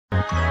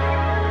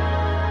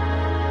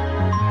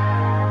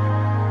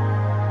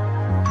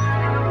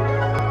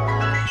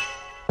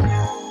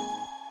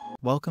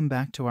Welcome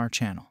back to our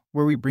channel,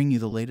 where we bring you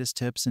the latest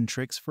tips and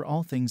tricks for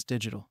all things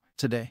digital.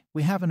 Today,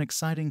 we have an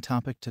exciting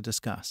topic to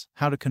discuss: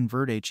 how to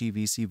convert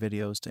HEVC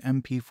videos to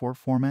MP4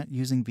 format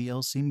using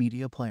VLC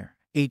Media Player.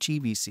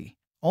 HEVC,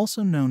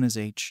 also known as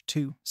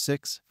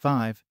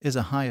H.265, is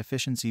a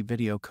high-efficiency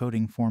video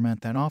coding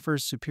format that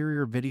offers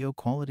superior video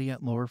quality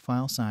at lower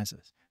file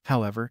sizes.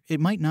 However,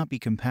 it might not be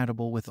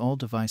compatible with all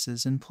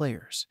devices and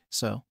players.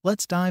 So,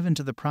 let's dive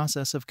into the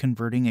process of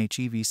converting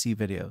HEVC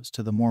videos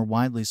to the more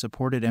widely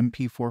supported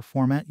MP4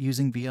 format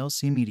using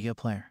VLC Media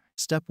Player.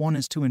 Step 1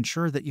 is to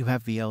ensure that you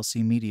have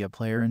VLC Media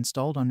Player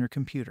installed on your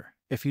computer.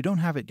 If you don't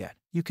have it yet,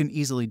 you can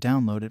easily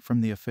download it from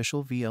the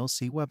official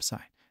VLC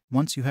website.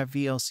 Once you have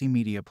VLC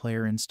Media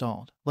Player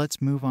installed, let's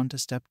move on to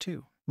Step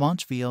 2.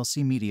 Launch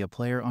VLC Media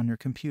Player on your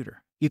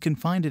computer. You can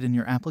find it in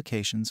your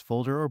Applications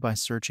folder or by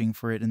searching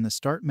for it in the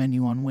Start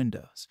menu on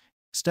Windows.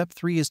 Step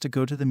 3 is to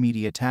go to the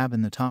Media tab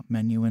in the top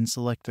menu and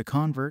select the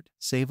Convert,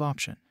 Save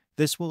option.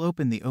 This will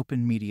open the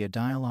Open Media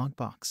dialog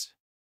box.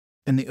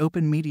 In the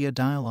Open Media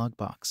dialog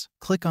box,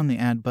 click on the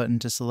Add button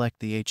to select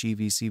the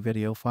HEVC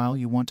video file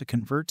you want to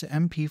convert to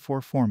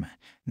MP4 format.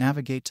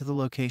 Navigate to the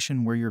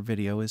location where your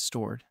video is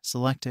stored,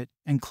 select it,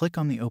 and click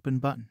on the Open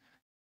button.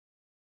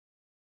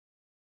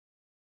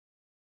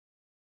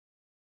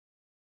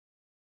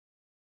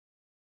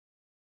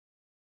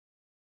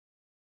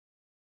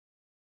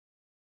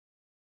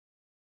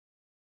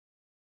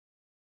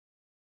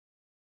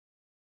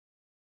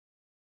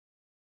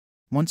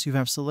 Once you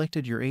have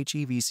selected your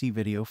HEVC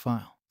video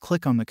file,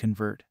 click on the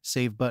Convert,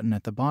 Save button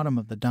at the bottom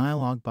of the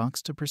dialog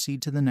box to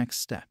proceed to the next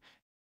step.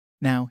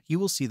 Now, you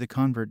will see the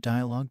Convert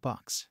dialog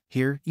box.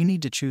 Here, you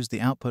need to choose the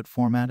output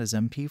format as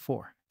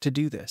MP4. To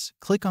do this,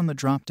 click on the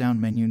drop-down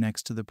menu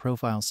next to the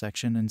Profile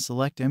section and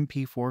select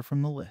MP4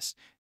 from the list.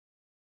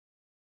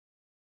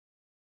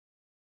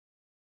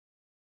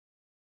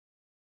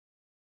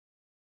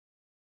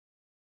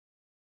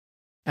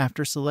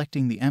 After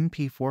selecting the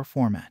MP4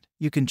 format,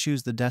 you can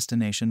choose the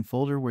destination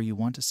folder where you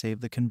want to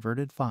save the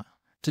converted file.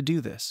 To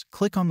do this,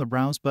 click on the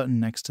Browse button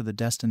next to the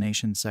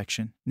Destination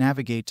section,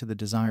 navigate to the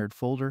desired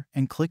folder,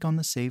 and click on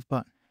the Save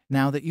button.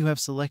 Now that you have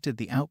selected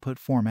the output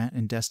format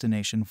and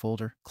destination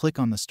folder, click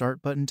on the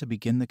Start button to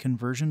begin the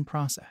conversion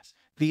process.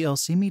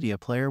 VLC Media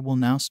Player will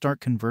now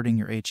start converting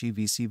your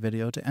HEVC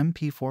video to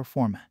MP4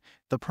 format.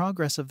 The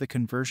progress of the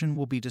conversion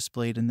will be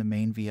displayed in the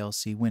main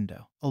VLC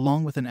window,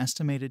 along with an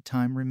estimated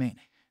time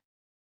remaining.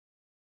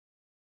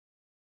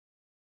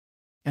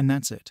 And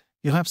that's it.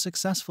 You have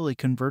successfully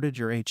converted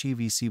your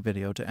HEVC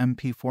video to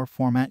MP4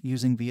 format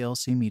using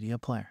VLC Media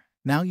Player.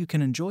 Now you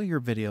can enjoy your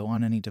video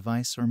on any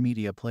device or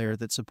media player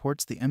that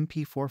supports the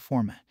MP4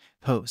 format.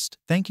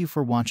 Thank you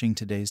for watching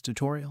today's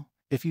tutorial.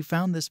 If you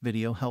found this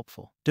video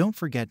helpful, don't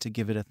forget to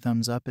give it a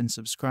thumbs up and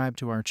subscribe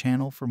to our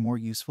channel for more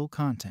useful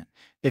content.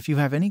 If you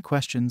have any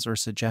questions or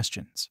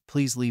suggestions,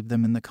 please leave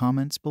them in the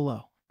comments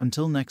below.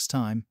 Until next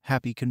time,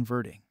 happy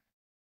converting.